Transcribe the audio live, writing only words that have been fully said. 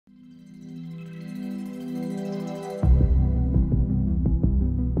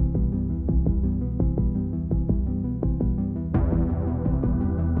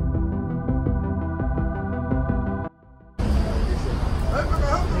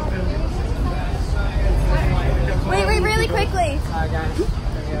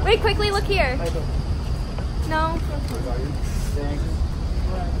quickly look here. No?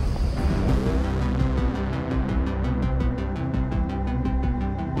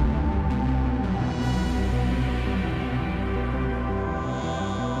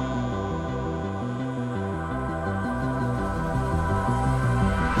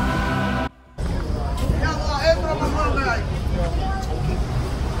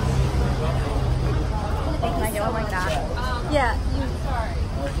 Can I get one like that? Yeah.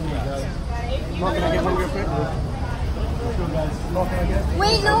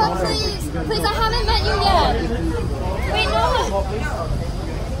 Wait, Noah, please. Please, I haven't met you yet. Wait, Noah.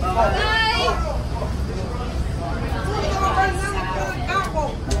 Bye.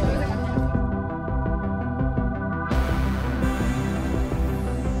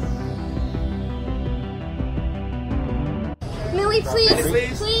 Millie,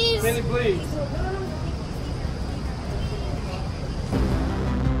 please. Please. Millie, please.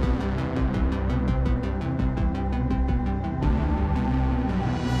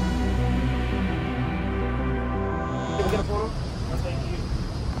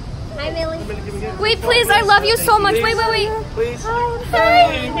 Hi, Millie. Wait, please, I love you so much. Wait. Please.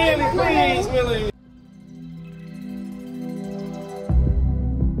 Hi. Hey, Millie, please, Millie.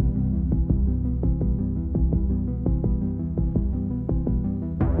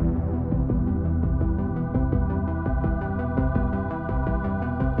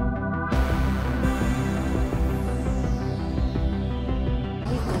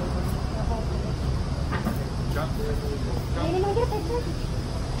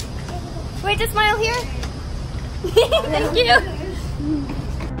 Wait, just smile here. Thank you.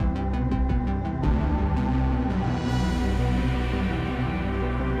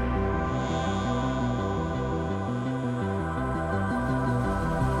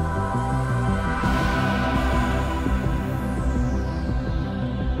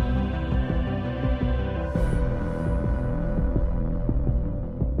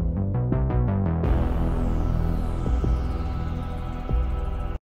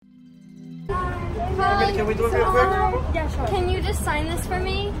 Can we do it real quick? Yeah, sure. Can you just sign this for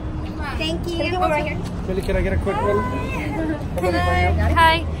me? Thank you. Right here. Millie, can I get a quick one?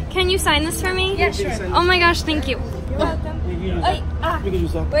 Hi. Can you sign this for me? Yeah, sure. Oh my gosh, thank you. You can use that. You can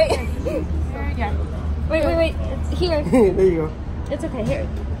use that. Wait. Wait. It's here. There you go. It's okay. Here.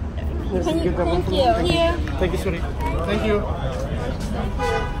 Yes, Can you, get that one thank for you. me. Here. Thank you, sweetie. Thank you.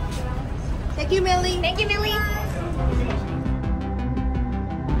 Thank you, Millie. Thank you, Millie.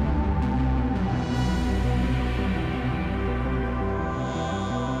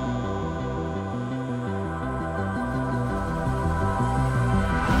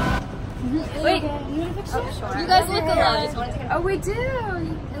 Wait, you guys look alike. Oh, we do.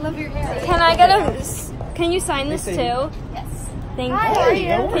 I love your hair. Can you sign this too? Yes. Thank you. Hey,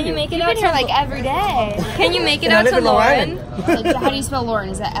 Can you make it You've out been here to like every day. Can you make it And I out live to in Long Lauren? Island. How do you spell Lauren?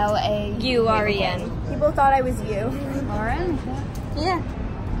 Is it L-A? Uren. People thought I was you. Lauren? Yeah.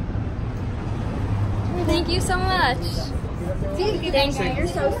 Thank you so much. Thank you. You're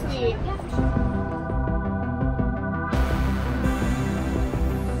so sweet.